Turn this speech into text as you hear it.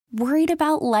Worried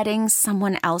about letting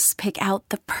someone else pick out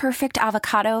the perfect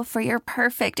avocado for your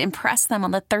perfect impress them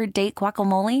on the third date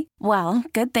guacamole? Well,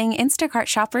 good thing Instacart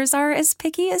shoppers are as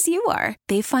picky as you are.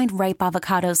 They find ripe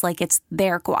avocados like it's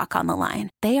their guac on the line.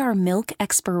 They are milk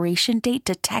expiration date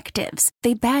detectives.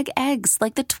 They bag eggs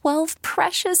like the 12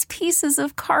 precious pieces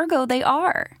of cargo they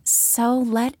are. So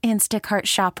let Instacart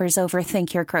shoppers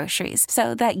overthink your groceries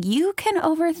so that you can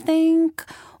overthink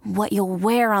what you'll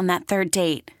wear on that third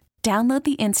date. Download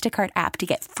the Instacart app to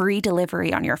get free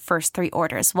delivery on your first 3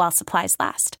 orders while supplies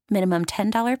last. Minimum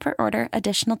 $10 per order.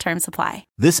 Additional terms apply.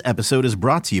 This episode is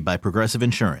brought to you by Progressive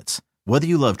Insurance. Whether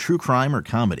you love true crime or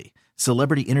comedy,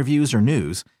 celebrity interviews or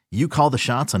news, you call the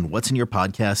shots on what's in your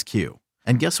podcast queue.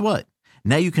 And guess what?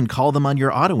 Now you can call them on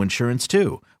your auto insurance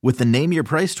too with the Name Your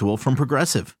Price tool from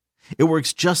Progressive. It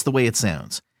works just the way it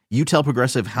sounds. You tell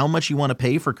Progressive how much you want to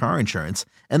pay for car insurance,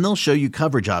 and they'll show you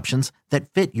coverage options that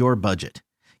fit your budget.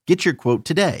 Get your quote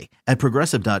today at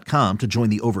Progressive.com to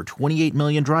join the over 28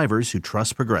 million drivers who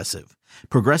trust Progressive.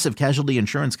 Progressive Casualty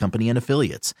Insurance Company and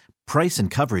Affiliates. Price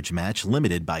and coverage match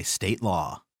limited by state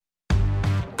law.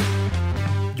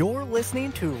 You're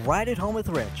listening to Right at Home with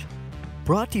Rich,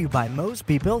 brought to you by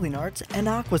Mosby Building Arts and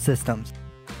Aqua Systems,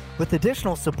 with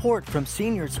additional support from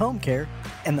Seniors Home Care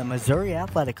and the Missouri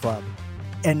Athletic Club.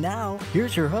 And now,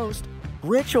 here's your host,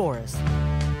 Rich Orris.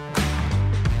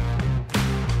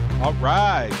 All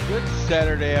right, good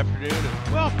Saturday afternoon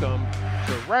and welcome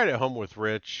to Right at Home with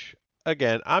Rich.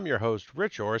 Again, I'm your host,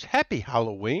 Rich Orris. Happy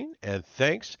Halloween and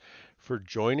thanks for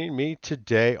joining me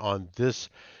today on this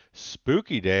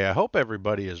spooky day. I hope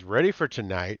everybody is ready for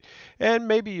tonight and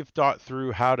maybe you've thought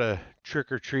through how to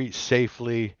trick or treat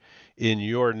safely in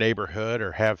your neighborhood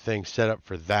or have things set up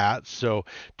for that. So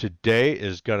today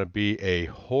is going to be a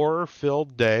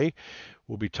horror-filled day.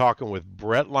 We'll be talking with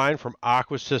Brett Line from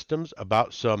Aqua Systems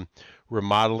about some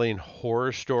remodeling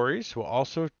horror stories. We'll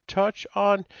also touch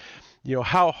on,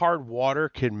 how hard water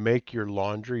can make your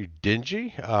laundry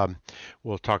dingy.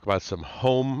 We'll talk about some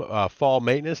home fall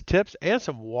maintenance tips and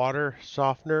some water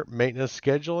softener maintenance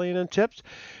scheduling and tips,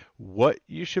 what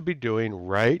you should be doing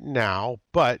right now.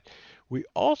 But we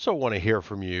also want to hear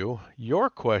from you, your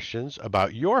questions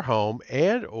about your home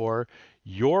and or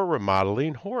your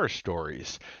remodeling horror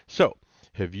stories. So,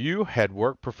 have you had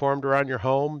work performed around your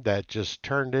home that just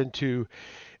turned into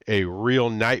a real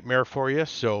nightmare for you?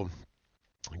 So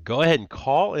go ahead and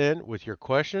call in with your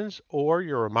questions or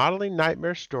your remodeling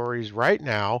nightmare stories right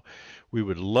now. We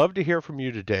would love to hear from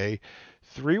you today.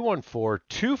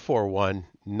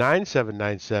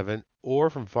 314-241-9797 or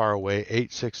from far away,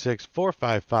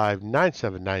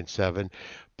 866-455-9797.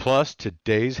 Plus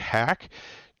today's hack.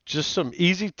 Just some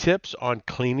easy tips on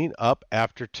cleaning up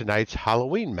after tonight's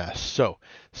Halloween mess. So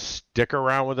stick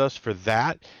around with us for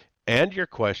that and your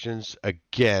questions.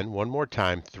 Again, one more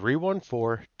time,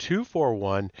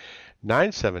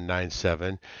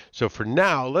 314-241-9797. So for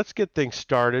now, let's get things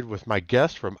started with my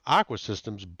guest from Aqua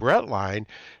Systems, Brett Line.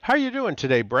 How are you doing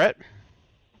today, Brett?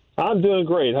 I'm doing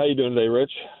great. How are you doing today,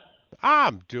 Rich?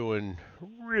 I'm doing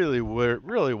really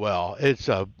well. It's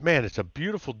a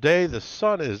beautiful day. The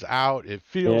sun is out. It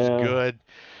feels good.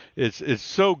 It's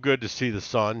so good to see the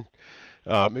sun.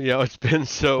 It's been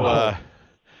so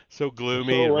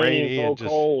gloomy and rainy and just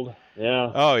cold.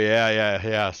 Yeah. Oh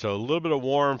yeah. So a little bit of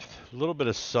warmth, a little bit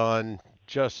of sun,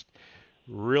 just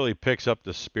really picks up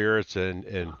the spirits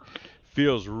and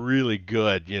feels really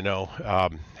good. Having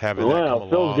that come along.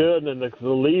 It feels good, and the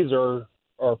leaves are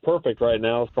perfect right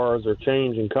now as far as their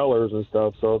change in colors and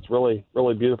stuff. So it's really,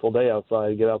 really beautiful day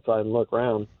outside. Get outside and look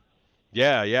around.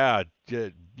 Yeah.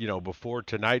 Before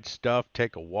tonight's stuff,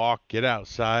 take a walk, get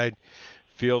outside,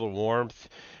 feel the warmth.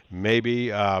 Maybe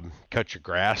cut your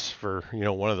grass for,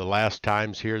 one of the last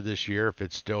times here this year if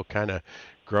it's still kind of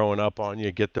growing up on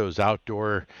you. Get those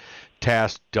outdoor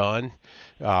tasks done.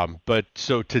 But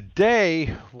so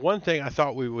today, one thing I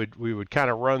thought we would kind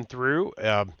of run through,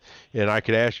 and I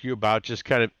could ask you about just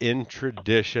kind of in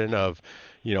tradition of,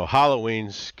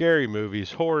 Halloween, scary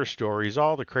movies, horror stories,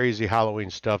 all the crazy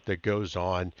Halloween stuff that goes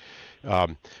on.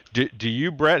 Do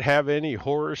you, Brett, have any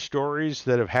horror stories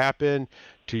that have happened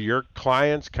to your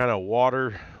clients, kind of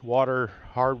hard water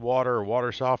or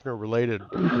water softener related,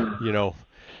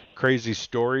 crazy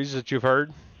stories that you've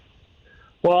heard?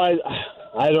 Well,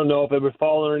 I don't know if it would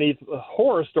fall underneath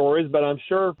horror stories, but I'm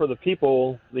sure for the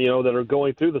people, that are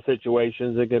going through the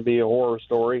situations, it can be a horror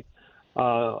story.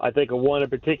 I think of one in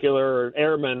particular, an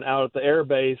airman out at the air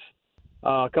base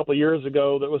a couple of years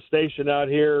ago that was stationed out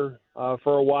here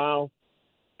for a while.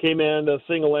 Came in a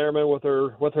single airman with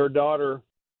her daughter,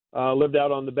 lived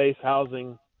out on the base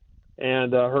housing,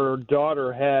 and her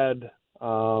daughter had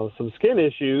some skin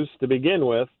issues to begin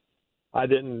with. I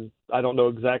don't know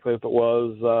exactly if it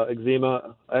was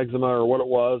eczema or what it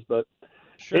was, but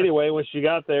Sure. anyway, when she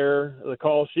got there, the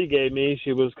call she gave me,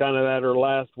 she was kind of at her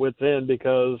last wit's end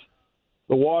because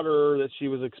the water that she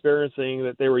was experiencing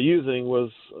that they were using was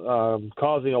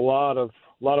causing a lot of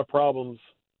problems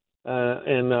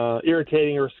and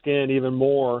irritating her skin even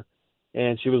more,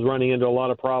 and she was running into a lot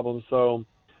of problems. So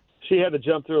she had to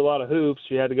jump through a lot of hoops.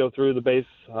 She had to go through the base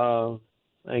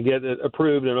and get it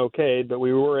approved and okayed, but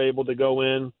we were able to go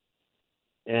in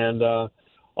and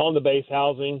on the base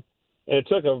housing. And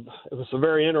it was a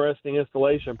very interesting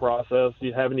installation process.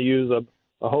 You having to use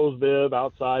a hose bib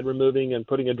outside, removing and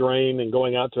putting a drain and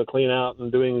going out to a clean out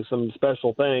and doing some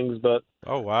special things. But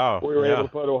oh wow, we were able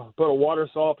to put a water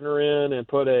softener in and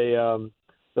put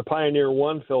the Pioneer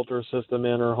 1 filter system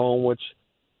in her home, which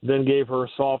then gave her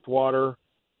soft water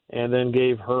and then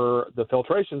gave her the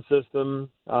filtration system.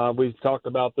 We've talked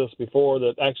about this before,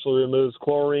 that actually removes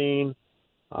chlorine,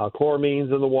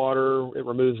 chloramines in the water. It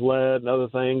removes lead and other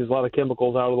things, a lot of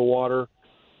chemicals out of the water.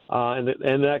 And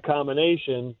that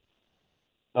combination,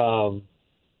 once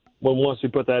we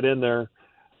put that in there,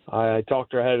 I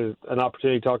talked to her, had an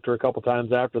opportunity to talk to her a couple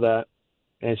times after that,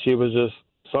 and she was just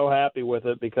so happy with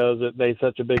it because it made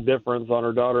such a big difference on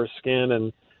her daughter's skin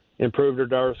and improved her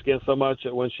daughter's skin so much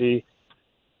that when she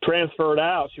transferred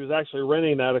out, she was actually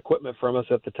renting that equipment from us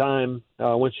at the time.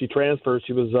 When she transferred,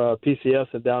 she was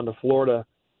PCS down to Florida.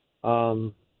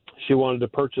 She wanted to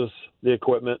purchase the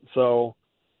equipment, so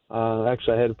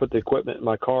actually I had to put the equipment in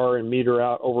my car and meet her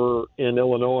out over in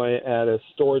Illinois at a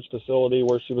storage facility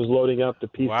where she was loading up to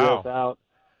PCS out.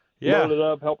 Yeah. Load it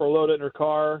up, help her load it in her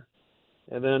car,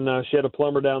 and then she had a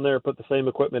plumber down there put the same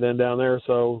equipment in down there,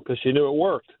 so because she knew it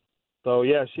worked. So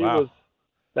yeah,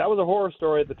 that was a horror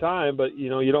story at the time, but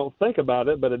you don't think about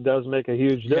it, but it does make a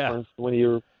huge difference when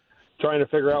you're trying to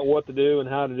figure out what to do and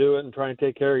how to do it and try and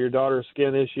take care of your daughter's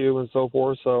skin issue and so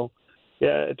forth. So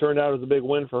yeah, it turned out as a big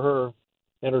win for her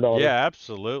and her daughter. Yeah,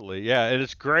 absolutely. Yeah, and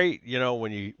it's great,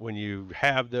 when you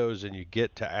have those and you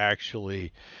get to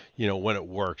actually, when it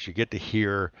works, you get to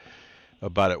hear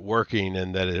about it working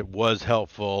and that it was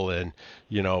helpful and,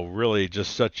 really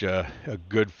just such a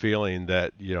good feeling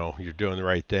that, you're doing the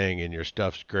right thing and your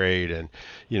stuff's great. And,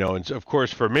 and so of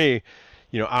course for me,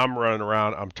 I'm running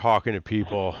around, I'm talking to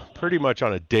people pretty much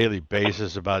on a daily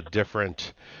basis about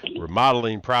different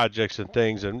remodeling projects and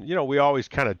things. And, we always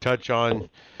kind of touch on,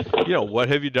 what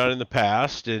have you done in the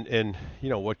past and,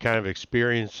 what kind of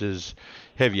experiences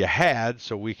have you had,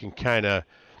 so we can kind of,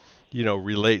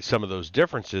 relate some of those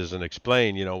differences and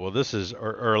explain, well, this is,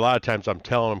 or a lot of times I'm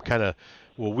telling them kind of,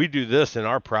 well, we do this in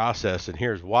our process and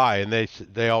here's why. And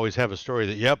they always have a story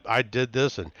that, yep, I did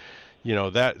this and,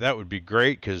 that would be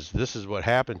great because this is what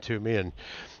happened to me. And,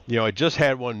 I just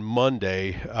had one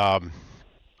Monday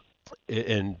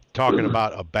in talking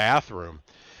about a bathroom,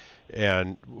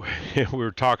 and we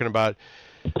were talking about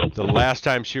the last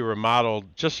time she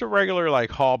remodeled just a regular like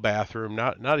hall bathroom,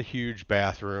 not a huge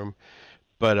bathroom.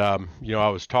 But, I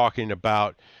was talking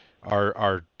about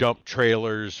our dump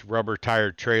trailers, rubber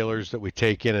tired trailers that we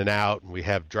take in and out, and we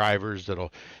have drivers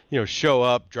that'll, show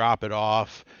up, drop it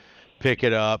off, pick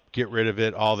it up, get rid of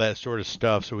it, all that sort of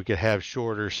stuff, so we could have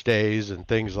shorter stays and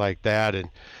things like that. And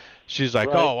she's like,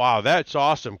 oh, wow, that's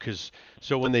awesome.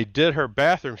 So when they did her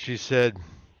bathroom, she said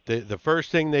the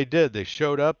first thing they did, they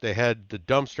showed up, they had the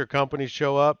dumpster company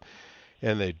show up,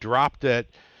 and they dropped that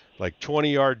like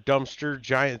 20-yard dumpster,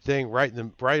 giant thing right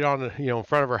on in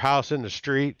front of her house in the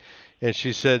street. And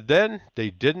she said, then they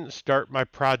didn't start my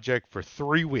project for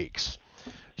 3 weeks.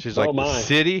 She's like,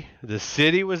 the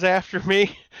city was after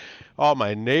me. All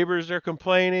my neighbors are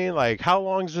complaining. Like, how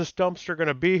long is this dumpster going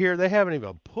to be here? They haven't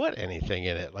even put anything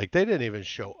in it. Like, they didn't even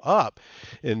show up.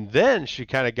 And then she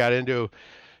kind of got into,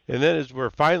 and then as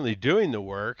we're finally doing the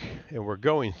work and we're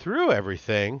going through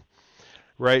everything,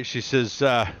 right, she says,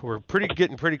 we're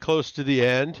getting pretty close to the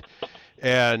end,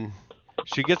 and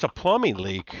she gets a plumbing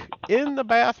leak in the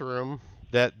bathroom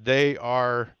that they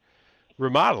are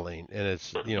remodeling, and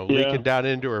it's, leaking down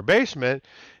into her basement,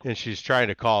 and she's trying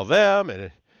to call them, and,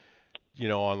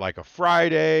 on like a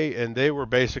Friday, and they were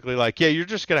basically like, yeah, you're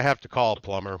just going to have to call a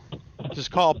plumber. Just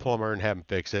call a plumber and have him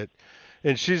fix it.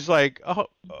 And she's like, oh,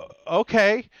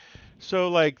 okay. So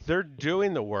like they're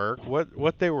doing the work,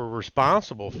 what they were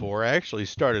responsible for actually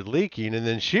started leaking, and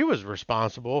then she was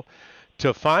responsible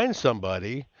to find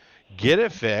somebody, get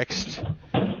it fixed,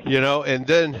 and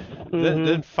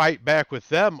then fight back with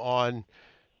them on,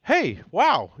 hey,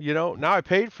 wow, now I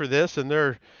paid for this and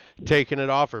they're taking it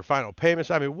off her final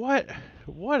payments. I mean, what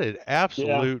an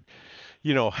absolute,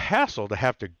 hassle to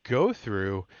have to go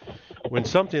through when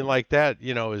something like that,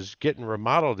 is getting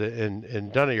remodeled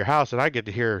and done at your house. And I get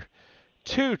to hear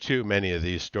too many of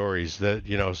these stories that,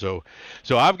 so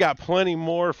I've got plenty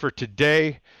more for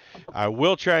today. I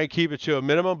will try and keep it to a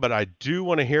minimum, but I do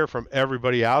want to hear from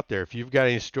everybody out there. If you've got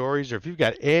any stories or if you've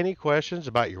got any questions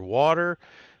about your water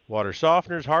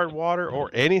softeners, hard water,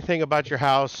 or anything about your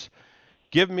house,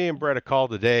 give me and Brett a call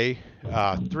today,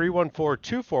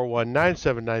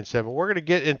 314-241-9797. We're going to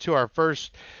get into our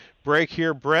first break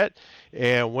here, Brett,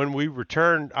 and when we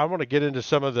return, I want to get into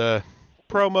some of the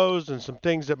promos and some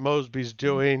things that Mosby's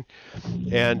doing,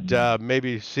 and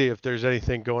maybe see if there's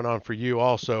anything going on for you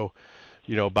also,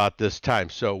 about this time.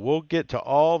 So we'll get to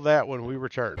all that when we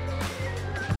return.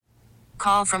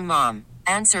 Call from mom.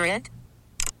 Answer it.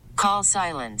 Call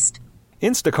silenced.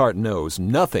 Instacart knows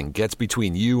nothing gets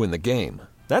between you and the game.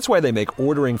 That's why they make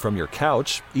ordering from your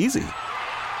couch easy.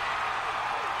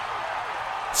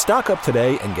 Stock up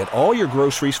today and get all your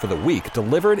groceries for the week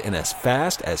delivered in as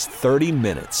fast as 30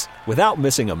 minutes without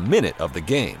missing a minute of the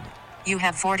game. You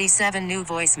have 47 new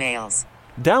voicemails.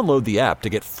 Download the app to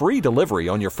get free delivery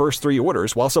on your first 3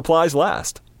 orders while supplies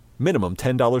last. Minimum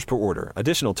 $10 per order.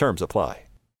 Additional terms apply.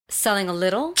 Selling a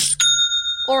little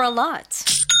or a lot?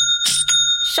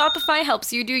 Shopify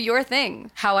helps you do your thing,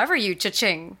 however you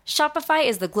cha-ching. Shopify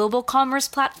is the global commerce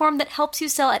platform that helps you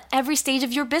sell at every stage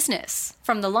of your business.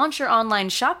 From the launch your online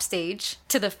shop stage,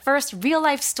 to the first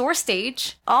real-life store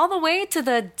stage, all the way to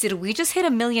the did we just hit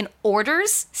 1 million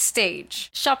orders stage.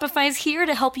 Shopify's here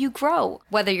to help you grow.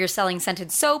 Whether you're selling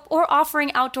scented soap or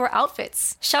offering outdoor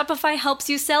outfits, Shopify helps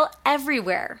you sell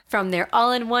everywhere. From their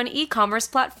all-in-one e-commerce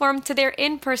platform to their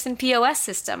in-person POS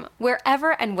system,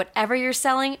 wherever and whatever you're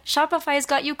selling, Shopify's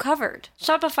got you covered.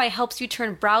 Shopify helps you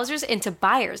turn browsers into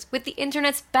buyers with the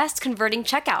internet's best converting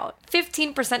checkout.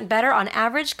 15% better on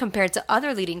average compared to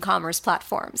other leading commerce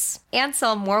platforms. And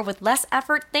sell more with less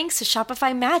effort thanks to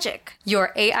Shopify Magic,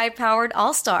 your AI-powered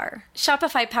all-star.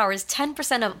 Shopify powers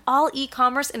 10% of all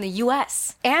e-commerce in the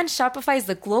U.S. And Shopify is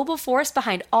the global force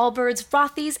behind Allbirds,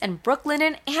 Rothy's, and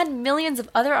Brooklinen, and millions of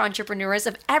other entrepreneurs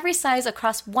of every size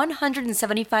across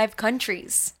 175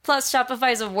 countries. Plus,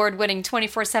 Shopify's award-winning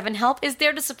 24/7 help is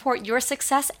there to support your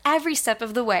success every step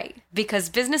of the way. Because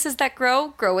businesses that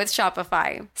grow with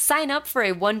Shopify. Sign up for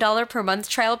a $1 per month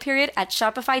trial period at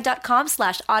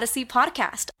shopify.com/Odyssey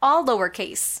Podcast, all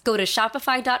lowercase. Go to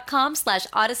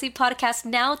shopify.com/Odyssey Podcast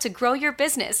now to grow your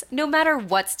business, no matter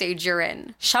what stage you're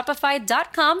in.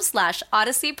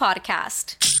 Shopify.com/Odyssey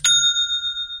Podcast.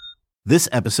 This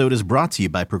episode is brought to you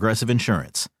by Progressive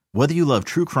Insurance. Whether you love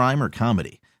true crime or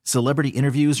comedy, celebrity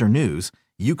interviews or news,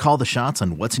 you call the shots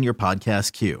on what's in your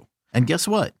podcast queue. And guess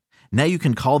what? Now you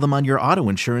can call them on your auto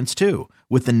insurance too,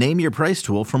 with the Name Your Price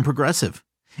tool from Progressive.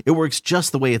 It works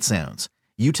just the way it sounds.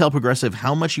 You tell Progressive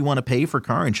how much you want to pay for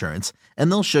car insurance, and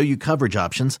they'll show you coverage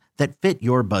options that fit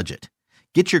your budget.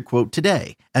 Get your quote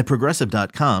today at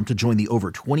Progressive.com to join the over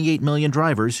 28 million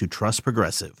drivers who trust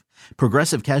Progressive.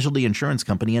 Progressive Casualty Insurance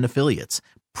Company and Affiliates.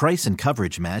 Price and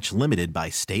coverage match limited by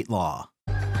state law.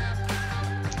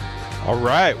 All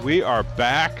right, we are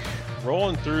back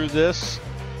rolling through this.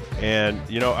 And,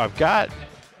 I've got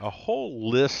a whole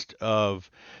list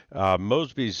of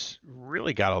Mosby's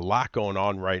really got a lot going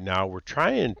on right now. We're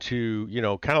trying to,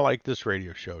 kind of like this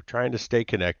radio show, trying to stay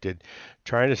connected,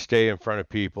 trying to stay in front of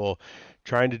people,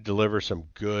 trying to deliver some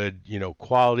good,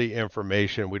 quality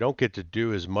information. We don't get to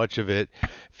do as much of it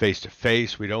face to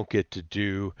face. We don't get to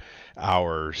do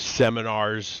our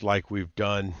seminars like we've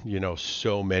done,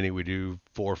 so many. We do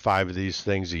 4 or 5 of these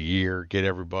things a year, get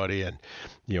everybody and,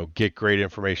 get great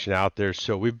information out there.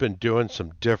 So we've been doing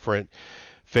some different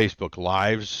Facebook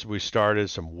Lives. We started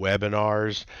some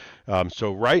webinars.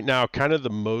 So right now, kind of the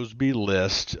Mosby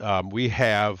list, we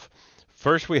have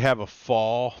a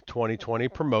fall 2020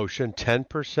 promotion,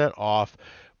 10% off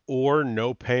or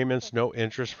no payments, no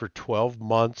interest for 12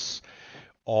 months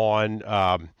on,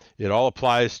 it all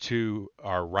applies to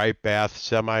our right bath,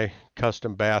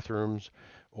 semi-custom bathrooms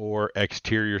or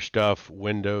exterior stuff,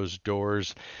 windows,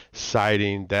 doors,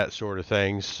 siding, that sort of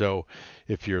thing. So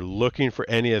if you're looking for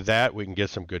any of that, we can get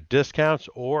some good discounts.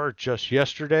 Or just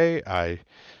yesterday, I,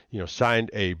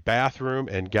 signed a bathroom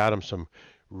and got them some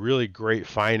really great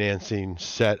financing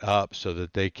set up so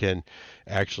that they can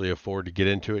actually afford to get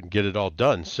into it and get it all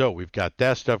done. So we've got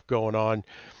that stuff going on.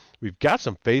 We've got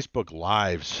some Facebook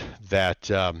Lives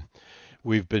that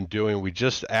we've been doing. We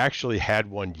just actually had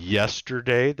one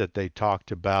yesterday that they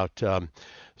talked about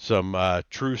some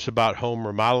truths about home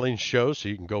remodeling shows. So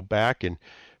you can go back and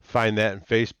find that in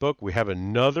Facebook. We have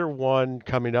another one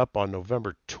coming up on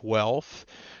November 12th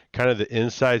kind of the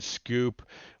inside scoop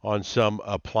on some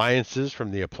appliances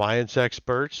from the appliance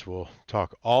experts. We'll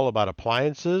talk all about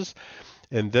appliances.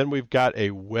 And then we've got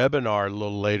a webinar a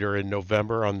little later in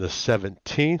November on the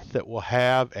 17th that we'll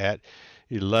have at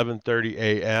 11:30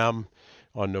 a.m.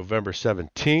 on November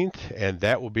 17th, and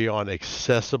that will be on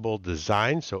accessible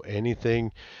design. So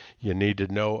anything you need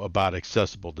to know about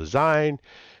accessible design,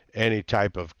 any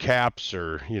type of caps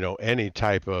or, any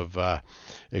type of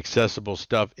accessible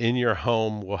stuff in your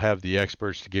home, we'll have the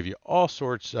experts to give you all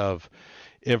sorts of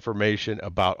information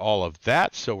about all of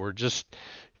that. So we're just,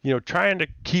 trying to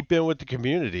keep in with the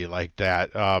community like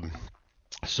that.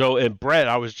 And Brett,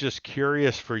 I was just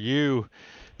curious for you,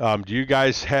 do you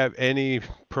guys have any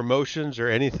promotions or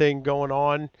anything going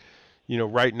on,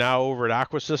 right now over at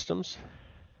Aqua Systems?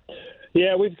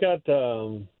 Yeah, we've got,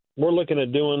 we're looking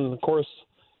at doing, of course,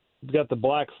 we've got the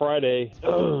Black Friday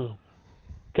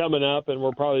coming up, and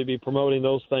we'll probably be promoting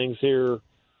those things here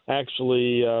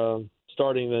actually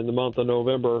starting in the month of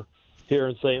November here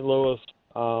in St. Louis,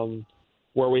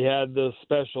 where we had the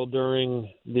special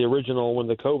during the original when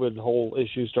the COVID whole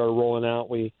issue started rolling out.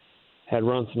 We had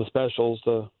run some specials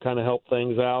to kind of help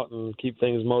things out and keep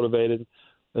things motivated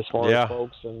as far as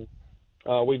folks. And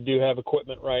we do have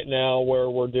equipment right now where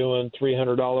we're doing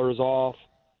 $300 off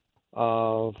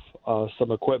of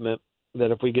some equipment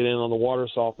that if we get in on the water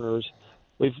softeners,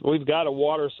 we've got a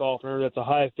water softener that's a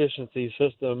high efficiency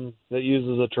system that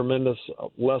uses a tremendous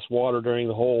less water during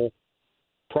the whole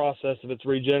process of its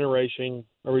regenerating.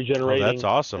 Oh, that's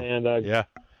awesome. And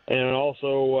and it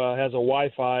also has a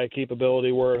Wi-Fi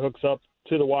capability where it hooks up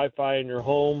to the Wi-Fi in your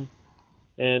home,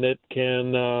 and it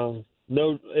can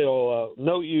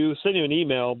send you an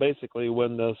email basically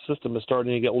when the system is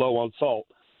starting to get low on salt.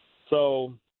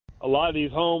 So a lot of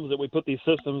these homes that we put these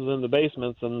systems in the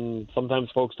basements, and sometimes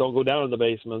folks don't go down in the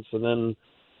basements, and then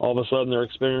all of a sudden they're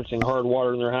experiencing hard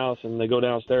water in their house, and they go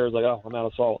downstairs like, oh, I'm out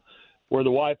of salt. Where the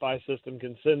Wi-Fi system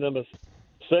can send them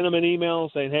an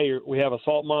email saying, hey, we have a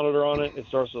salt monitor on it. It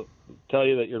starts to tell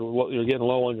you that you're getting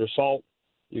low on your salt.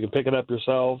 You can pick it up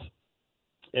yourselves.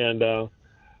 And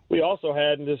we also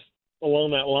had, just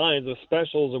along that lines, of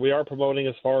specials that we are promoting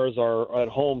as far as our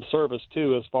at-home service,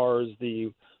 too, as far as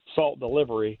the salt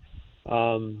delivery.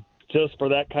 Just for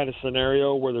that kind of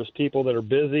scenario where there's people that are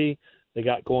busy, they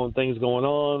got things going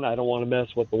on, I don't want to mess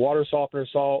with the water softener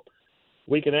salt.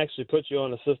 We can actually put you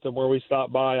on a system where we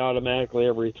stop by automatically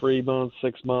every 3 months,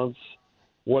 6 months,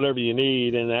 whatever you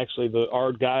need. And actually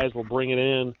our guys will bring it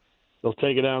in. They'll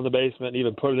take it down in the basement and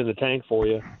even put it in the tank for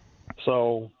you.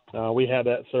 So we have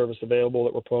that service available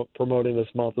that we're promoting this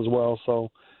month as well. So,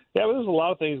 yeah, there's a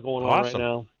lot of things going on right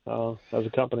now as a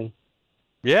company.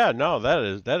 Yeah, no,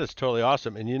 that is totally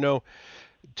awesome. And,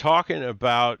 talking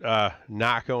about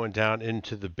not going down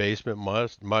into the basement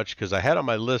much, because I had on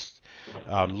my list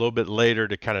a little bit later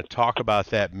to kind of talk about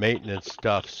that maintenance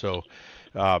stuff. So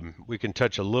we can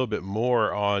touch a little bit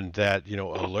more on that,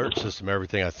 alert system,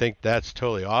 everything. I think that's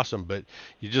totally awesome. But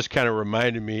you just kind of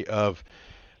reminded me of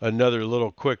another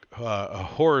little quick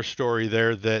horror story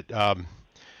there that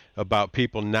about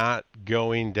people not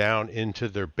going down into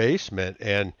their basement.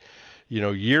 And,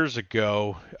 years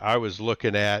ago, I was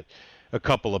looking at a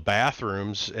couple of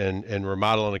bathrooms and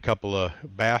remodeling a couple of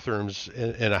bathrooms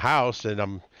in a house, and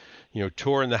I'm,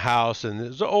 touring the house, and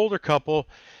there's an older couple,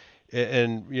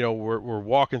 and we're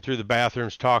walking through the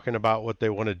bathrooms talking about what they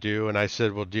want to do, and I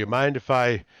said, well, do you mind if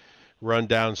I run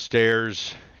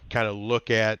downstairs, kind of look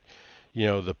at,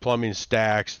 the plumbing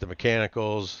stacks, the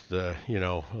mechanicals, the,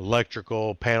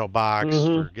 electrical panel box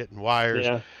for getting wires.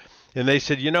 Yeah. And they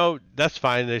said, that's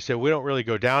fine. They said, we don't really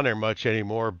go down there much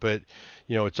anymore, but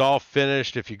it's all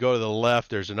finished. If you go to the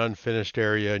left, there's an unfinished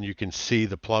area, and you can see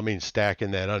the plumbing stack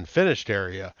in that unfinished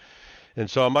area. And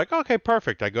so I'm like, okay,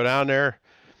 perfect. I go down there,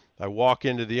 I walk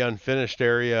into the unfinished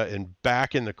area, and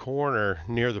back in the corner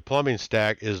near the plumbing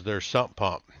stack is their sump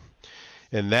pump.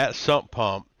 And that sump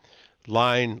pump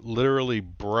line literally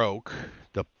broke.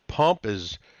 The pump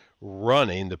is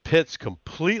running. The pit's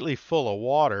completely full of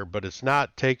water, but it's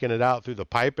not taking it out through the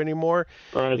pipe anymore.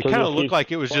 Right, it kind of looked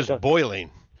like it was just boiling.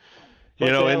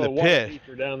 In the pit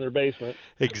down their basement.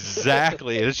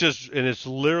 Exactly. It's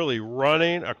literally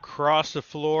running across the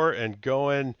floor and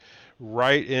going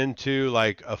right into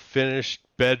like a finished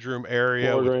bedroom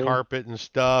area with carpet and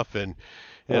stuff. And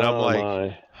I'm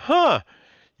like,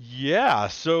 yeah.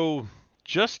 So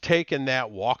just taking that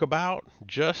walkabout,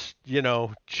 just,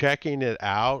 checking it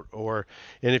out, and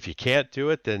if you can't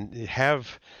do it, then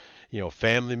have,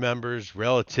 family members,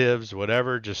 relatives,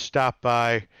 whatever, just stop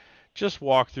by. Just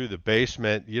walk through the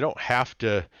basement. You don't have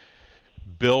to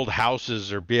build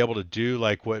houses or be able to do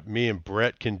like what me and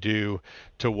Brett can do,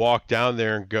 to walk down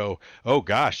there and go, oh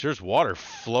gosh, there's water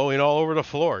flowing all over the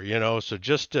floor, so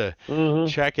just to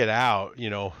check it out,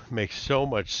 makes so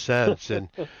much sense. And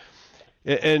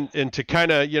to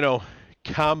kind of,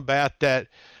 combat that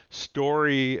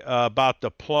story about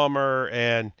the plumber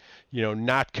and,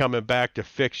 not coming back to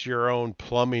fix your own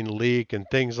plumbing leak and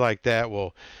things like that.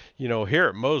 Well, here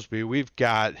at Mosby, we've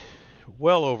got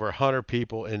well over 100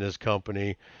 people in this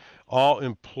company, all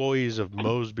employees of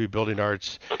Mosby Building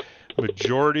Arts,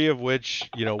 majority of which,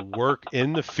 work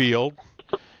in the field,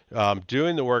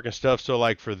 doing the work and stuff. So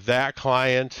like for that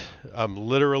client, I'm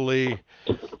literally,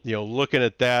 looking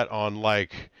at that on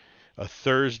like a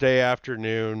Thursday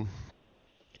afternoon,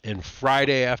 and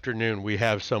Friday afternoon, we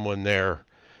have someone there,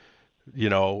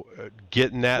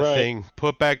 getting that thing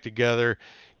put back together,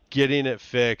 getting it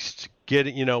fixed,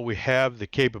 we have the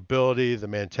capability, the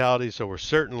mentality. So we're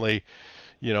certainly,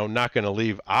 not going to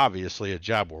leave, obviously, a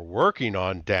job we're working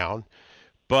on down.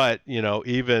 But,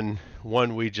 even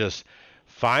when we just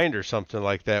find or something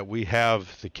like that, we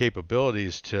have the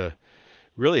capabilities to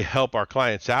really help our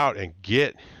clients out and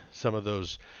get some of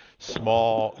those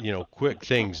small, quick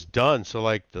things done. So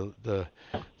like the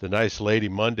nice lady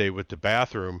Monday with the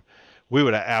bathroom, we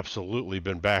would have absolutely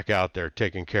been back out there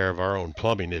taking care of our own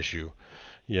plumbing issue,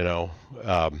 in the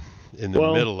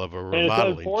middle of a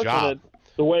remodeling job.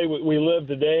 The way we live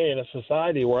today in a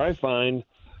society where I find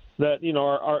that,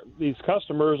 these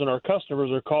customers and our customers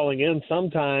are calling in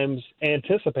sometimes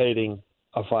anticipating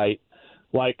a fight.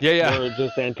 Like they're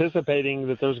just anticipating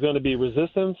that there's going to be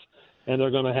resistance and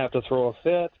they're going to have to throw a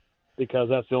fit, because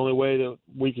that's the only way that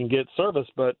we can get service.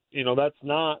 But, that's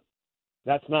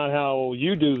not how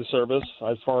you do the service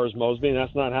as far as Mosby, and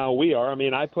that's not how we are. I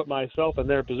mean, I put myself in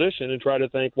their position and try to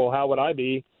think, well, how would I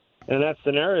be? And in that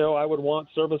scenario, I would want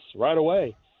service right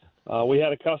away. We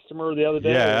had a customer the other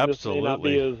day. Yeah, this may not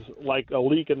be as like a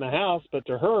leak in the house, but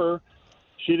to her,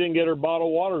 she didn't get her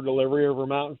bottled water delivery of her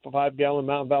 5-gallon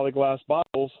Mountain Valley glass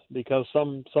bottles because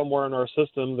somewhere in our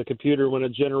system, the computer, when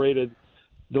it generated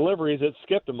deliveries, it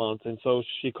skipped a month. And so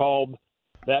she called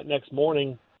that next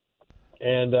morning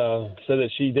and said that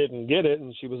she didn't get it,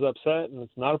 and she was upset, and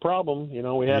it's not a problem.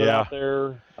 We had it out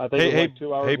there. I think it was like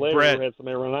 2 hours later, Brett, we had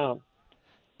somebody run out.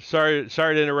 Sorry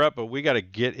to interrupt, but we got to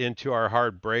get into our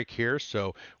hard break here.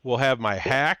 So we'll have my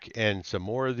hack and some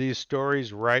more of these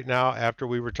stories right now after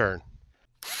we return.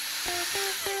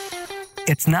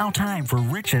 It's now time for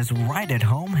Rich's Right at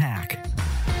Home hack.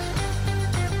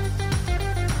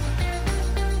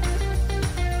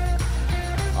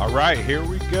 All right, here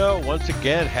we go. Once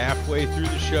again, halfway through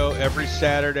the show every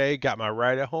Saturday. Got my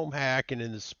Right at Home hack, and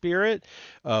in the spirit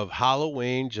of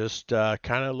Halloween, just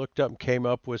kind of looked up and came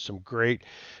up with some great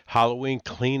Halloween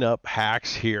cleanup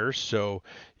hacks here. So,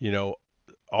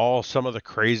 some of the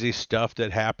crazy stuff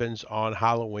that happens on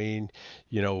Halloween,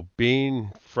 being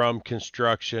from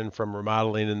construction, from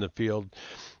remodeling in the field,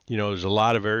 there's a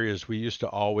lot of areas we used to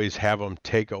always have them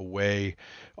take away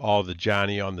all the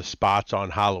Johnny on the spots on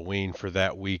Halloween for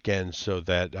that weekend so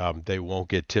that they won't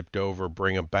get tipped over,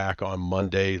 bring them back on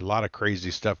Monday. A lot of crazy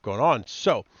stuff going on.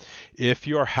 So if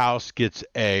your house gets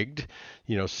egged,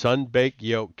 sun-baked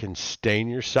yolk can stain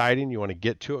your siding. You want to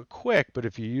get to it quick, but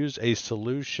if you use a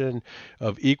solution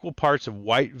of equal parts of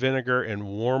white vinegar and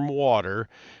warm water,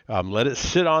 let it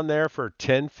sit on there for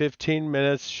 10-15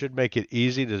 minutes. Should make it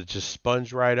easy to just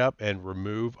sponge right up and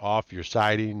remove off your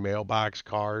siding, mailbox,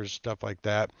 cars, stuff like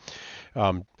that.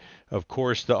 Of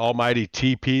course, the almighty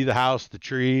TP, the house, the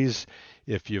trees.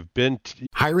 If you've been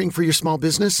hiring for your small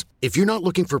business? If you're not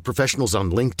looking for professionals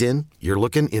on LinkedIn, you're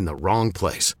looking in the wrong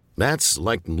place. That's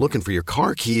like looking for your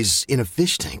car keys in a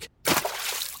fish tank.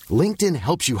 LinkedIn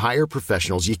helps you hire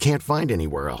professionals you can't find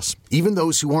anywhere else, even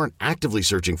those who aren't actively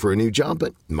searching for a new job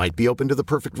but might be open to the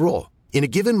perfect role. In a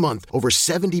given month, over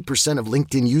 70% of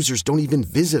LinkedIn users don't even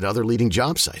visit other leading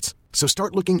job sites. So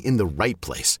start looking in the right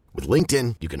place. With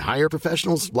LinkedIn, you can hire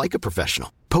professionals like a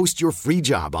professional. Post your free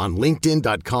job on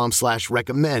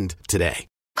linkedin.com/recommend today.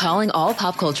 Calling all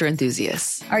pop culture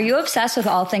enthusiasts. Are you obsessed with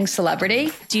all things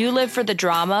celebrity? Do you live for the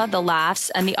drama, the laughs,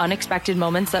 and the unexpected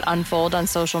moments that unfold on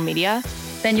social media?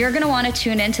 Then you're going to want to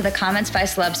tune in to the Comments by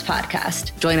Celebs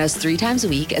podcast. Join us 3 times a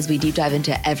week as we deep dive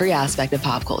into every aspect of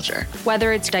pop culture.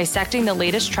 Whether it's dissecting the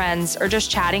latest trends or just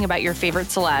chatting about your favorite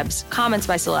celebs, Comments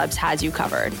by Celebs has you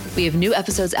covered. We have new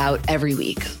episodes out every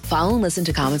week. Follow and listen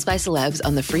to Comments by Celebs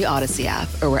on the free Odyssey app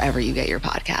or wherever you get your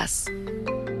podcasts.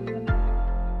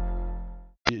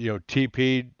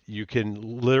 TP, you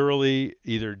can literally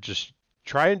either just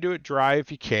try and do it dry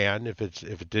if you can. If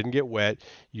it didn't get wet,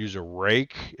 use a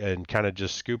rake and kind of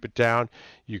just scoop it down.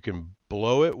 You can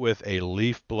blow it with a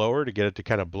leaf blower to get it to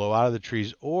kind of blow out of the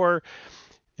trees, or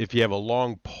if you have a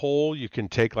long pole, you can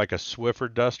take like a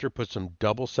Swiffer duster, put some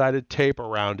double-sided tape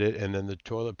around it, and then the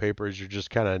toilet paper, as you're just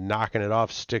kind of knocking it off,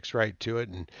 sticks right to it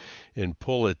and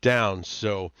pull it down.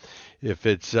 So if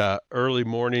it's early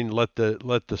morning, let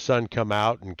the sun come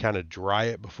out and kind of dry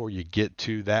it before you get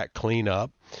to that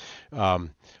cleanup.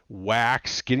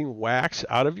 Getting wax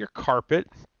out of your carpet.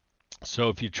 So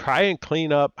if you try and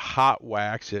clean up hot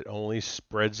wax, it only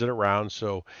spreads it around.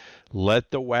 So let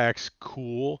the wax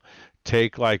cool.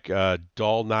 Take like a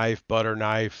dull knife, butter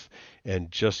knife,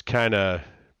 and just kind of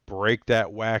break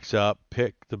that wax up,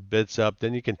 pick the bits up.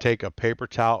 Then you can take a paper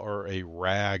towel or a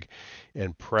rag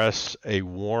and press a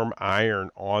warm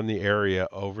iron on the area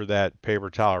over that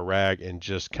paper towel or rag and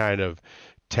just kind of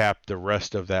tap the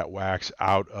rest of that wax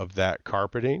out of that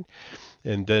carpeting.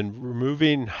 And then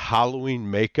removing Halloween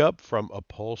makeup from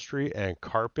upholstery and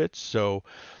carpets. So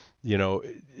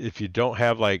if you don't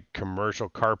have like commercial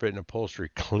carpet and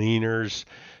upholstery cleaners,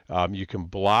 you can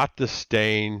blot the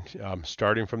stain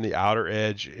starting from the outer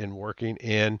edge and working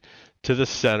in to the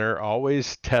center.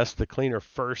 Always test the cleaner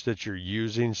first that you're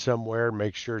using somewhere.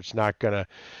 Make sure it's not going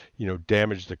to,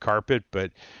 damage the carpet,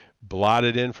 but blot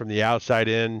it in from the outside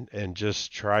in and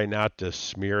just try not to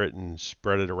smear it and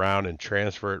spread it around and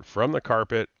transfer it from the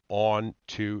carpet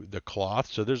onto the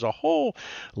cloth. So there's a whole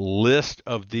list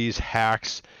of these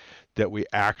hacks that we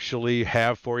actually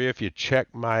have for you. If you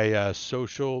check my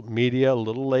social media a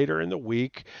little later in the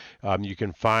week, you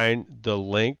can find the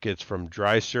link. It's from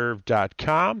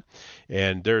dryserve.com,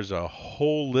 and there's a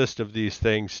whole list of these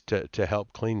things to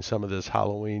help clean some of this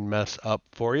Halloween mess up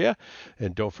for you.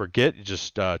 And don't forget,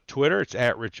 just Twitter, it's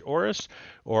at Rich Orris,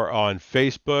 or on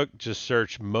Facebook, just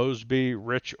search Mosby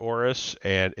Rich Orris,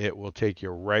 and it will take you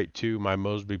right to my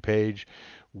Mosby page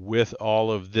with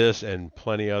all of this and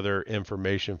plenty other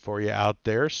information for you out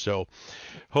there. So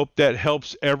hope that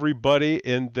helps everybody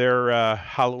in their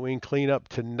Halloween cleanup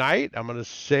tonight. I'm going to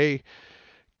say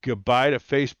goodbye to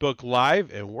Facebook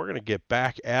Live, and we're going to get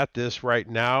back at this right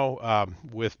now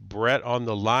with Brett on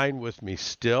the line with me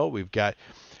still. We've got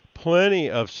plenty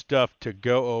of stuff to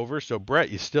go over. So Brett,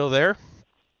 you still there?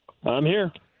 I'm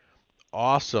here.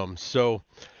 Awesome. So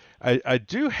I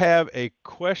do have a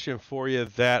question for you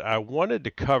that I wanted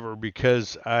to cover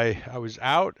because I was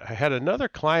out. I had another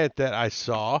client that I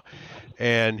saw,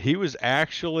 and he was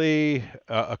actually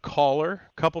a caller,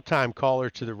 couple-time caller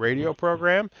to the radio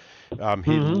program.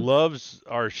 He loves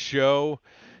our show.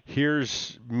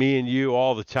 Hears me and you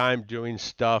all the time doing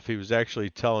stuff. He was actually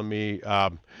telling me,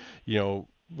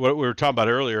 what we were talking about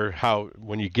earlier, how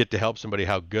when you get to help somebody,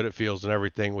 how good it feels and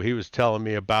everything. Well, he was telling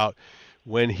me about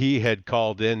when he had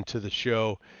called into the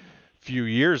show a few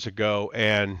years ago,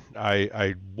 and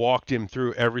I walked him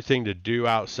through everything to do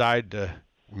outside to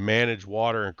manage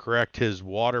water and correct his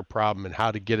water problem and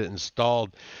how to get it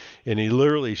installed. And he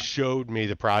literally showed me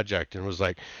the project and was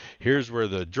like, here's where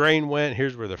the drain went,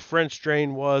 here's where the French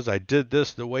drain was, I did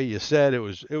this the way you said. It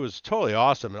was totally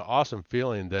awesome, an awesome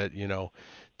feeling that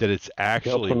that it's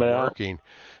actually working.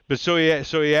 But so he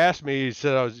asked me, he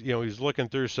said, he was looking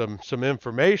through some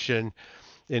information,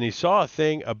 and he saw a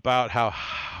thing about how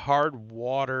hard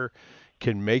water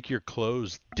can make your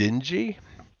clothes dingy.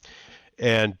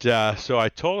 And so I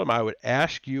told him I would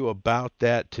ask you about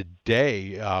that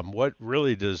today. What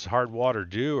really does hard water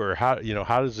do, or how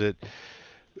does it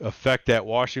affect that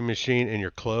washing machine and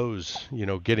your clothes,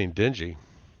 getting dingy?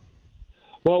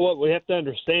 Well, what we have to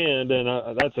understand,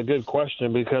 and that's a good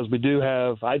question, because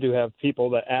I do have people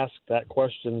that ask that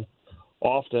question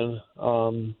often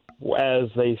as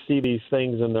they see these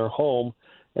things in their home,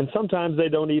 and sometimes they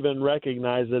don't even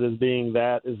recognize it as being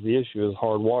that is the issue, is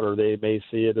hard water. They may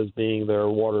see it as being their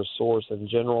water source in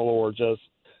general, or just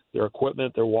their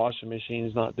equipment, their washing machine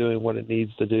is not doing what it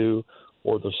needs to do,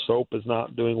 or the soap is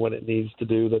not doing what it needs to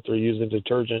do, that they're using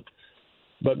detergent.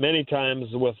 But many times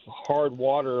with hard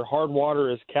water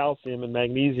is calcium and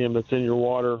magnesium that's in your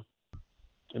water.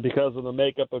 And because of the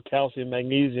makeup of calcium and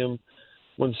magnesium,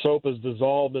 when soap is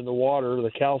dissolved in the water, the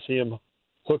calcium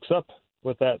hooks up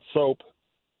with that soap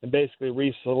and basically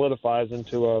re-solidifies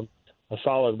into a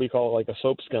solid, we call it like a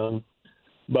soap scum.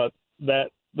 But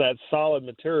that solid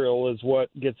material is what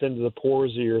gets into the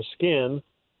pores of your skin,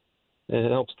 and it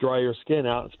helps dry your skin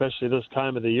out, especially this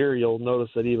time of the year. You'll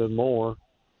notice it even more.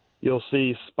 You'll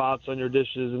see spots on your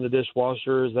dishes in the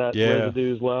dishwasher, that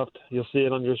residue is left. You'll see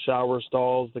it on your shower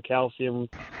stalls, the calcium,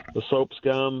 the soap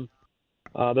scum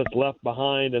that's left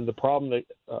behind. And the problem that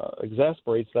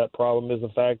exacerbates that problem is the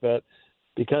fact that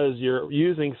because you're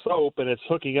using soap and it's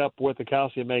hooking up with the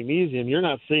calcium magnesium, you're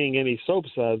not seeing any soap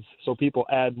suds. So people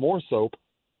add more soap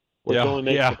which only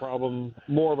makes the problem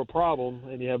more of a problem,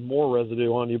 and you have more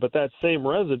residue on you. But that same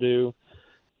residue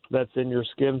that's in your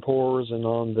skin pores and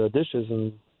on the dishes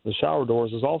and the shower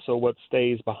doors is also what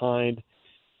stays behind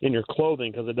in your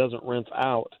clothing because it doesn't rinse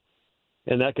out,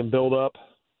 and that can build up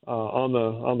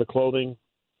on the clothing.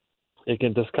 It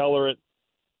can discolor it.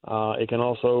 It can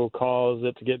also cause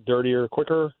it to get dirtier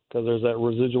quicker because there's that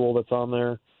residual that's on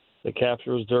there that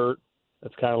captures dirt.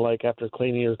 It's kind of like after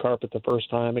cleaning your carpet the first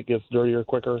time, it gets dirtier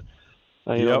quicker.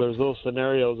 You know, there's those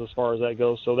scenarios as far as that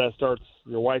goes. So that starts,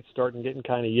 your white's starting getting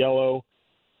kind of yellow,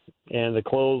 and the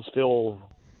clothes feel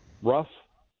rough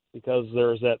because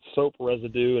there's that soap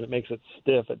residue, and it makes it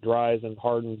stiff. It dries and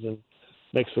hardens and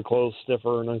makes the clothes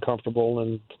stiffer and uncomfortable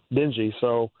and dingy.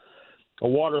 So a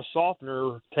water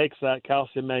softener takes that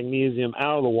calcium magnesium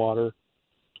out of the water.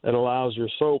 It allows your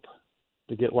soap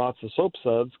to get lots of soap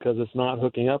suds because it's not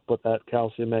hooking up with that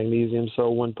calcium magnesium. So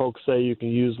when folks say you can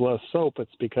use less soap,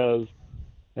 it's because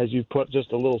as you put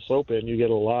just a little soap in, you get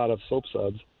a lot of soap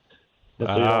suds. And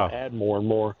so you don't add more and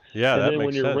more. Yeah, and that then makes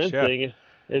when you're sense. rinsing,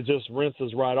 it just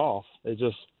rinses right off. It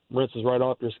just rinses right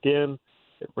off your skin.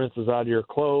 It rinses out of your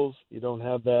clothes. You don't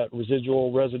have that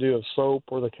residual residue of soap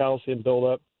or the calcium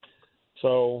buildup.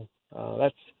 So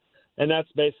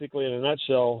that's basically, in a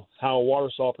nutshell, how a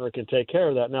water softener can take care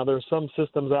of that. Now, there's some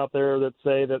systems out there that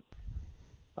say that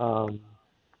are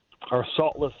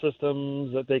saltless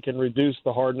systems, that they can reduce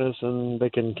the hardness and they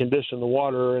can condition the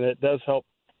water, and it does help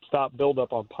stop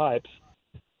buildup on pipes.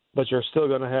 But you're still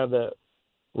going to have that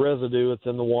residue that's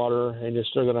in the water, and you're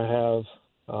still going to have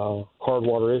hard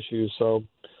water issues. So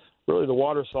really the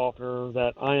water softener,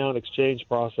 that ion exchange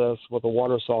process with a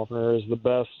water softener, is the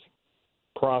best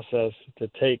process to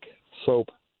take soap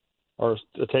or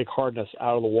to take hardness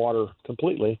out of the water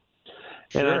completely.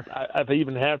 Sure. And I've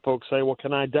even had folks say, well,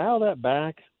 can I dial that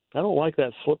back? I don't like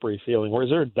that slippery feeling. Or is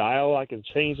there a dial I can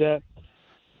change that?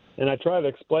 And I try to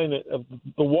explain it.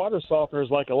 The water softener is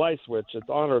like a light switch. It's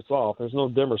on or it's off. There's no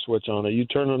dimmer switch on it. You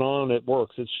turn it on, it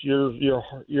works. It's your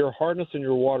hardness in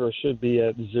your water should be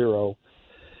at 0.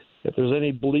 If there's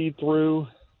any bleed through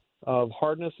of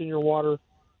hardness in your water,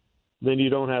 then you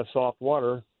don't have soft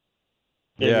water.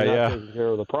 You're not taking care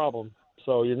of the problem.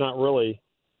 So you're not really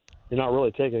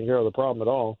taking care of the problem at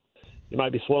all. You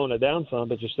might be slowing it down some,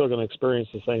 but you're still going to experience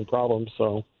the same problem.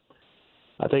 So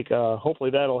I think hopefully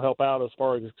that'll help out as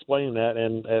far as explaining that,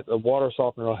 and a water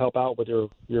softener will help out with your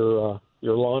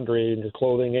laundry and your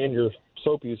clothing and your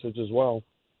soap usage as well.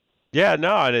 Yeah,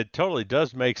 no, and it totally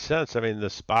does make sense. I mean,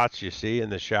 the spots you see in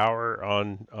the shower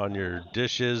on your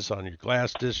dishes, on your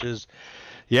glass dishes.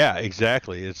 Yeah,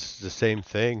 exactly. It's the same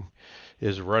thing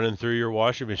is running through your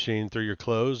washing machine, through your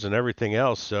clothes and everything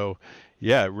else. So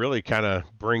yeah, it really kind of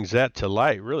brings that to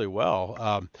light really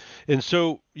well. And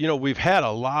so, we've had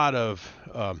a lot of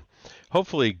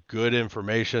hopefully good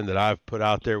information that I've put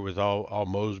out there with all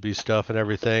Mosby stuff and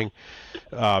everything.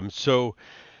 So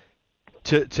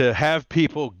to have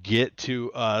people get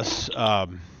to us,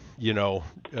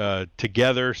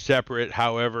 together, separate,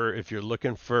 however, if you're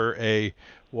looking for a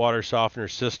water softener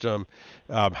system,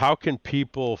 how can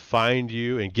people find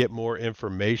you and get more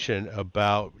information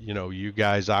about, you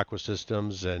guys, Aqua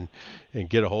Systems, and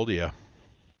get a hold of you?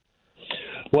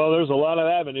 Well, there's a lot of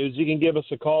avenues. You can give us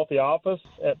a call at the office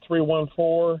at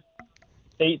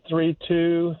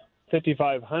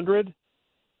 314-832-5500.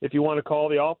 If you want to call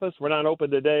the office, we're not open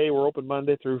today. We're open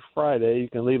Monday through Friday. You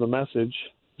can leave a message.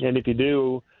 And if you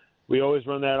do, we always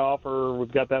run that offer.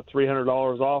 We've got that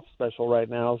 $300 off special right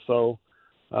now. So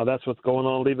that's what's going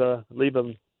on. Leave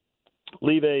a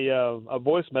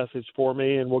voice message for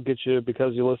me, and we'll get you,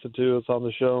 because you listen to us on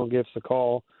the show, and give us a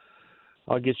call.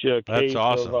 I'll get you a case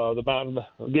of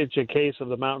the case of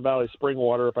the Mountain Valley spring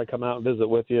water if I come out and visit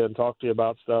with you and talk to you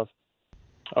about stuff.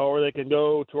 Or they can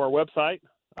go to our website,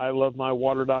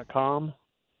 ilovemywater.com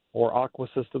or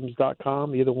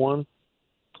aquasystems.com, either one.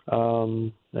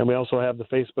 And we also have the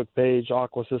Facebook page,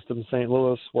 Aqua Systems St.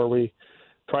 Louis, where we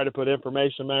try to put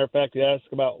information. Matter of fact, you asked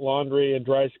about laundry and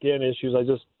dry skin issues. I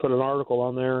just put an article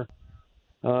on there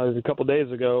a couple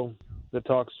days ago that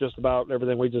talks just about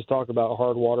everything we just talked about,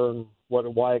 hard water and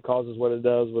why it causes what it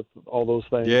does with all those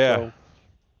things. Yeah. So.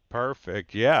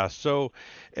 Perfect. Yeah. So,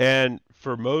 and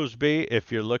for Mosby,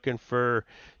 if you're looking for,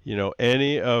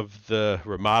 any of the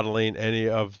remodeling, any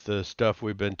of the stuff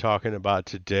we've been talking about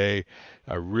today,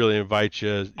 I really invite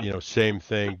you, same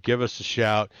thing, give us a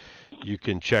shout. You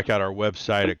can check out our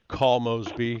website at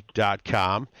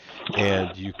callmosby.com,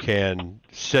 and you can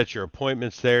set your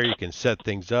appointments there. You can set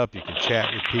things up. You can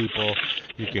chat with people.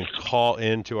 You can call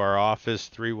into our office,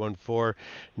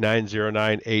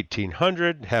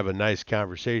 314-909-1800, have a nice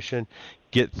conversation,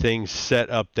 get things set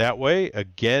up that way.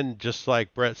 Again, just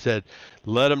like Brett said,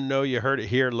 let them know you heard it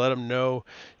here. Let them know,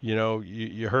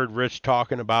 you heard Rich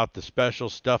talking about the special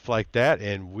stuff like that,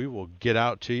 and we will get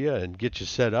out to you and get you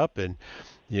set up and,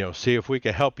 see if we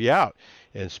can help you out.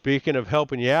 And speaking of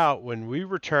helping you out, when we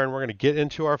return, we're going to get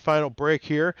into our final break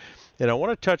here. And I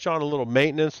want to touch on a little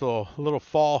maintenance, a little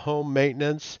fall home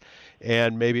maintenance,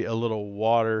 and maybe a little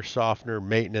water softener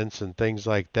maintenance and things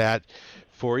like that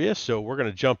for you. So we're going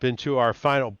to jump into our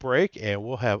final break, and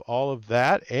we'll have all of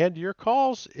that and your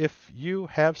calls if you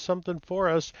have something for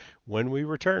us when we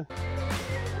return.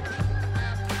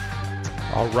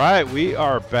 All right, we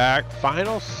are back.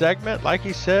 Final segment. Like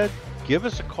he said, give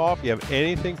us a call if you have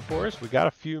anything for us. We got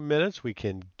a few minutes. We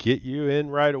can get you in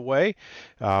right away.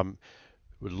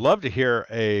 Would love to hear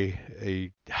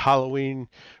a Halloween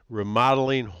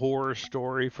remodeling horror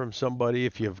story from somebody.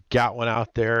 If you've got one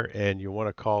out there and you want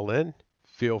to call in,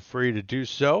 feel free to do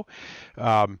so.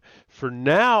 For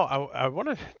now, I want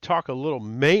to talk a little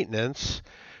maintenance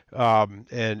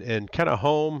and kind of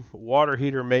home water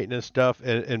heater maintenance stuff.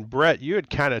 And Brett, you had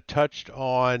kind of touched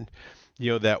on,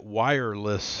 that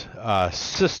wireless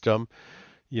system,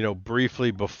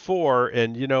 briefly before.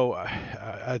 And,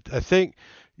 I think,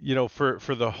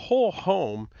 for the whole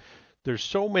home, there's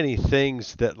so many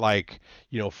things that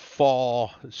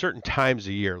fall certain times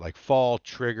a year, like fall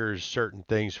triggers certain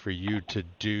things for you to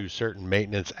do certain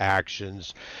maintenance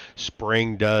actions.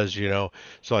 Spring does, so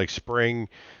like spring,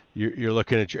 you're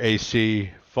looking at your AC.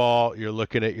 Fall, you're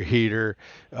looking at your heater,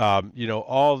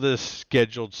 all this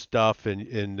scheduled stuff,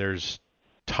 and there's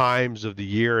times of the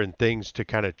year and things to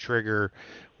kind of trigger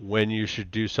when you should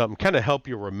do something, kind of help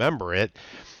you remember it.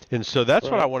 And so that's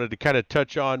what I wanted to kind of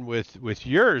touch on with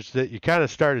yours that you kind of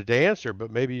started to answer,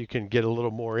 but maybe you can get a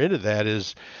little more into that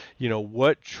is,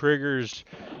 what triggers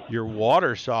your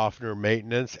water softener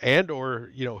maintenance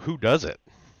or, who does it?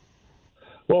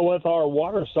 Well, with our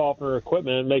water softener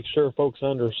equipment, make sure folks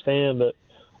understand that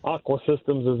Aqua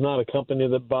Systems is not a company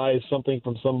that buys something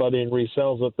from somebody and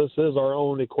resells it. This is our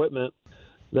own equipment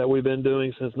that we've been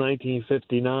doing since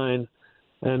 1959.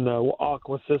 And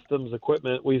Aqua Systems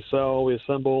equipment we sell, we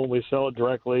assemble, we sell it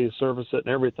directly, service it and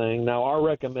everything. Now, our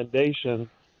recommendation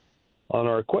on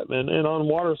our equipment and on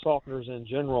water softeners in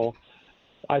general,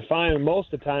 I find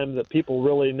most of the time that people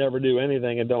really never do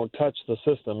anything and don't touch the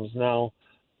systems. Now,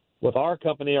 with our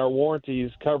company, our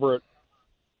warranties cover it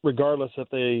regardless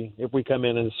if we come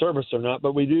in and service or not.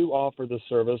 But we do offer the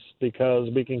service because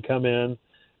we can come in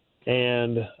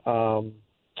and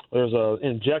there's an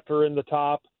injector in the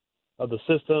top of the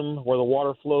system where the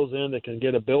water flows in that can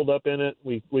get a buildup in it.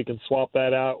 We can swap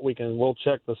that out. We'll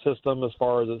check the system as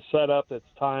far as its setup, its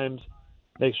times,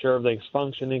 make sure everything's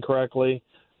functioning correctly.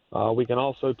 We can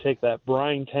also take that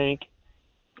brine tank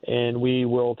and we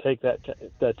will take that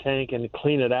tank and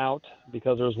clean it out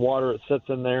because there's water that sits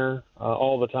in there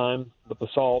all the time with the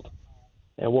salt.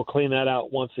 And we'll clean that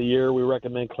out once a year. We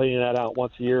recommend cleaning that out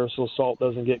once a year so salt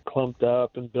doesn't get clumped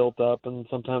up and built up, and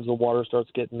sometimes the water starts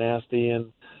getting nasty.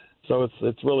 And so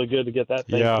it's really good to get that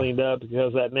thing cleaned up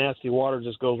because that nasty water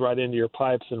just goes right into your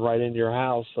pipes and right into your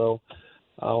house. So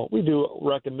we do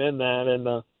recommend that. And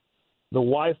the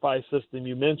Wi-Fi system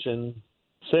you mentioned,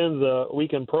 we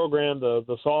can program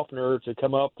the softener to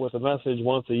come up with a message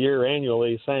once a year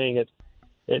annually saying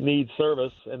it needs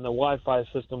service, and the Wi-Fi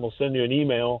system will send you an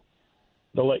email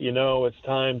to let you know it's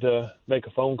time to make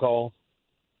a phone call.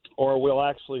 Or we'll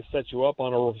actually set you up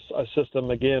on a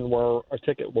system, again, where a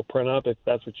ticket will print up if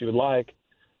that's what you would like,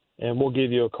 and we'll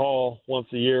give you a call once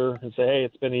a year and say, hey,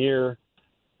 it's been a year.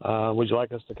 Would you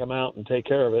like us to come out and take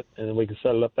care of it? And then we can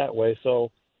set it up that way.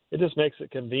 So it just makes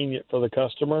it convenient for the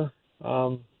customer.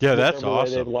 That's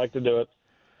awesome. Way they'd like to do it.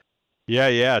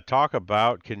 Yeah. Talk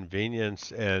about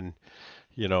convenience and,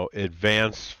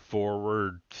 advance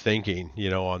forward thinking,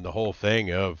 on the whole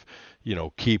thing of,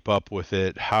 keep up with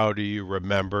it. How do you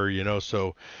remember,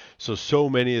 so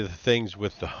many of the things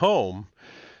with the home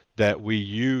that we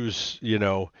use,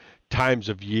 times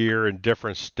of year and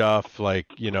different stuff, like,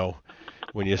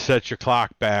 when you set your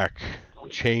clock back,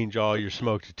 change all your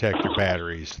smoke detector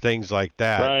batteries, things like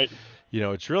that. Right.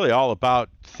 It's really all about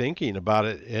thinking about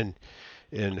it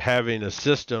and having a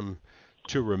system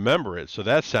to remember it. So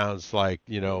that sounds like,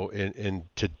 in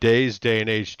today's day and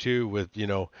age too, with,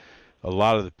 a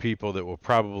lot of the people that will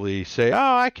probably say,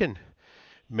 oh, I can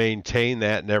maintain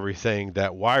that and everything,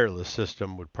 that wireless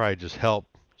system would probably just help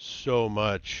so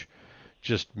much,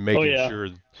 just making sure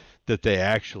that they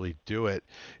actually do it.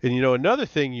 And, another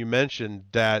thing you mentioned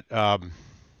that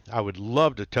I would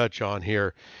love to touch on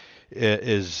here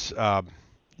is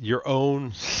your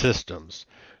own systems,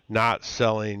 not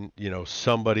selling,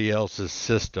 somebody else's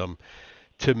system.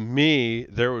 to me,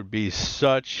 there would be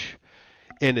such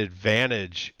an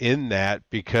advantage in that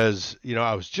because,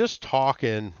 I was just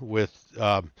talking with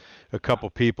a couple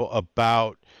people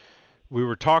we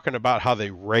were talking about how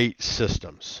they rate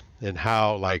systems and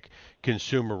how like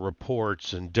Consumer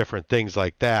Reports and different things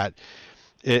like that.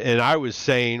 And I was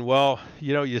saying, well,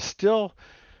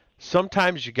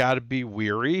 sometimes you got to be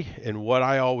weary. And what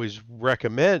I always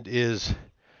recommend is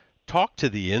talk to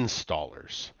the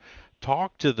installers,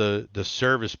 talk to the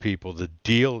service people,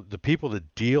 the people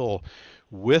that deal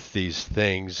with these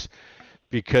things,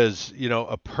 because,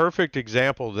 a perfect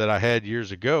example that I had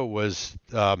years ago was,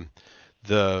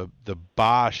 the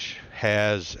Bosch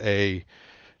has a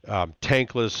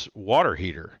tankless water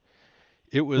heater.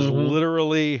 It was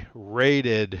literally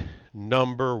rated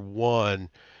number 1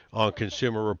 on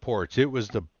Consumer Reports. It was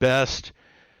the best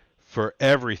for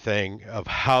everything of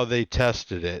how they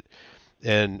tested it.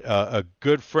 And a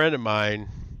good friend of mine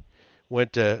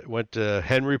went to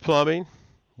Henry Plumbing,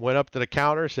 went up to the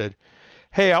counter, said,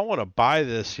 "Hey, I want to buy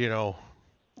this,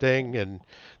 thing and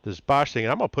this Bosch thing,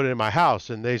 and I'm gonna put it in my house."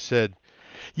 And they said,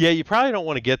 "Yeah, you probably don't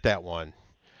want to get that one."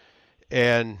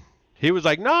 And he was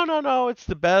like, no, it's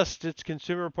the best. It's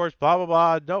Consumer Reports, blah, blah,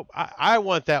 blah. Nope, I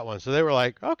want that one. So they were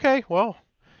like, okay, well,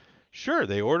 sure.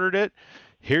 They ordered it.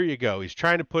 Here you go. He's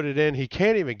trying to put it in. He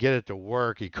can't even get it to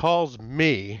work. He calls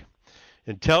me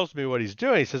and tells me what he's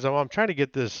doing. He says, I'm trying to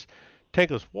get this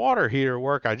tankless water heater to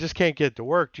work. I just can't get it to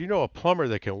work. Do you know a plumber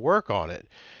that can work on it?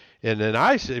 And then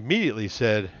I immediately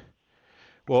said,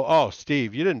 well,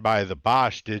 Steve, you didn't buy the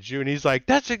Bosch, did you? And he's like,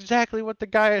 that's exactly what the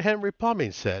guy at Henry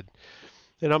Plumbing said.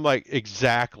 And I'm like,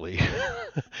 exactly.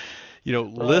 Right.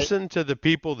 Listen to the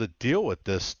people that deal with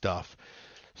this stuff.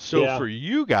 So for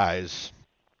you guys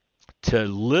to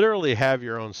literally have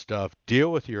your own stuff,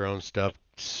 deal with your own stuff,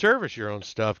 service your own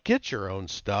stuff, get your own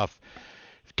stuff,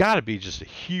 it's got to be just a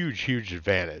huge, huge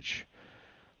advantage.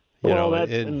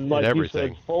 And like everything.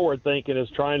 You said, forward thinking is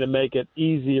trying to make it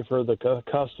easier for the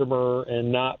customer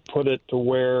and not put it to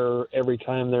where every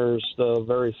time there's the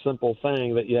very simple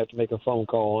thing that you have to make a phone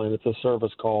call and it's a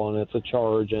service call and it's a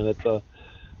charge and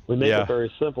we make it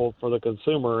very simple for the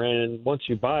consumer. And once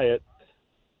you buy it,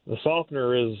 the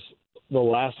softener is the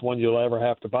last one you'll ever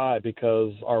have to buy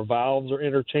because our valves are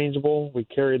interchangeable. We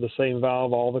carry the same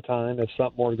valve all the time. If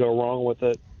something were to go wrong with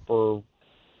it for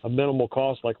a minimal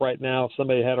cost, like right now, if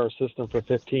somebody had our system for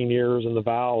 15 years and the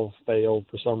valve failed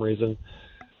for some reason,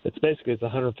 it's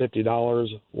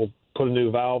 $150. We'll put a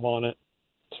new valve on it,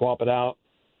 swap it out,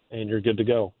 and you're good to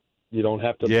go. You don't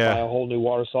have to buy a whole new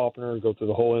water softener, go through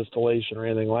the whole installation or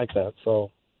anything like that.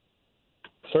 So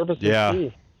service is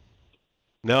key.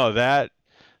 No, that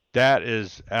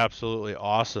is absolutely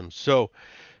awesome. So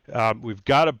we've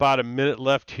got about a minute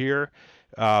left here.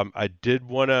 I did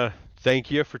want to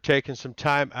thank you for taking some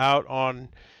time out on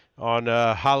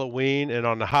Halloween and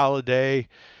on the holiday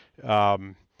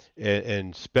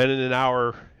and spending an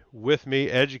hour with me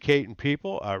educating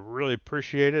people. I really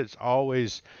appreciate it. It's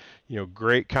always,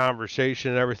 great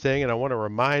conversation and everything. And I want to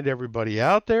remind everybody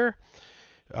out there,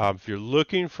 if you're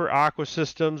looking for Aqua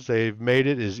Systems, they've made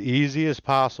it as easy as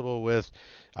possible with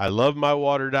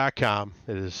ilovemywater.com.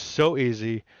 It is so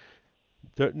easy.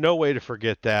 No way to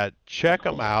forget that. Check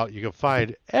them out. You can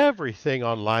find everything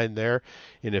online there.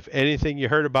 And if anything you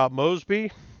heard about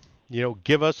Mosby,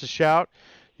 give us a shout.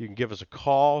 You can give us a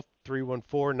call,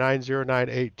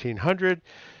 314-909-1800.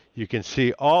 You can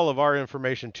see all of our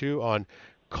information too on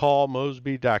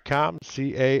callmosby.com,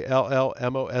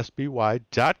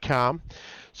 CALLMOSBY.com.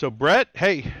 So Brett,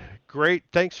 hey, great.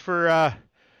 Thanks for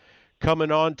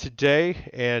coming on today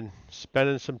and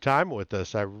spending some time with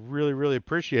us. I really, really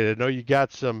appreciate it. I know you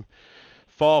got some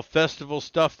fall festival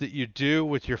stuff that you do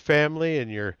with your family and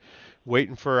you're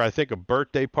waiting for, I think, a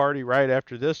birthday party right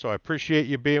after this. So I appreciate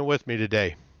you being with me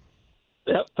today.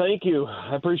 Yep. Thank you.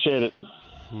 I appreciate it.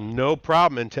 No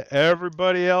problem. And to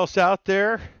everybody else out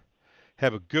there,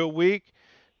 have a good week.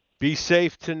 Be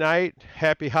safe tonight.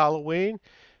 Happy Halloween.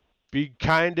 Be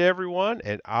kind to everyone.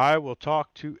 And I will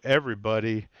talk to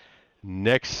everybody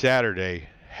next Saturday.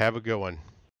 Have a good one.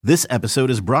 This episode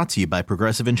is brought to you by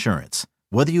Progressive Insurance.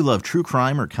 Whether you love true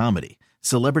crime or comedy,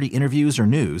 celebrity interviews or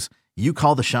news, you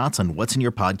call the shots on what's in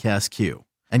your podcast queue.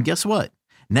 And guess what?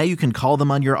 Now you can call them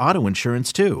on your auto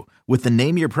insurance too with the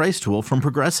Name Your Price tool from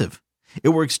Progressive. It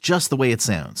works just the way it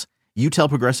sounds. You tell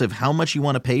Progressive how much you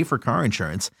want to pay for car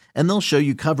insurance, and they'll show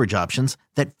you coverage options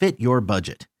that fit your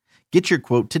budget. Get your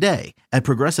quote today at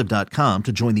Progressive.com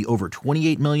to join the over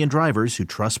 28 million drivers who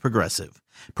trust Progressive.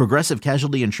 Progressive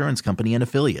Casualty Insurance Company and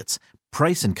Affiliates.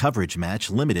 Price and coverage match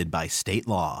limited by state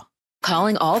law.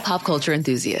 Calling all pop culture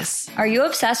enthusiasts. Are you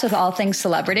obsessed with all things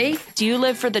celebrity? Do you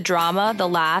live for the drama, the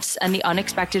laughs, and the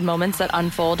unexpected moments that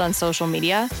unfold on social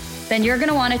media? Then you're going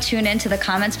to want to tune in to the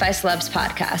Comments by Celebs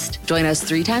podcast. Join us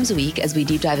 3 times a week as we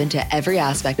deep dive into every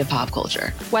aspect of pop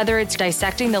culture. Whether it's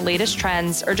dissecting the latest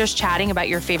trends or just chatting about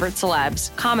your favorite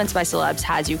celebs, Comments by Celebs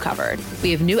has you covered. We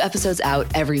have new episodes out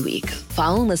every week.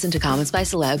 Follow and listen to Comments by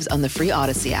Celebs on the free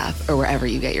Odyssey app or wherever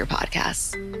you get your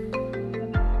podcasts.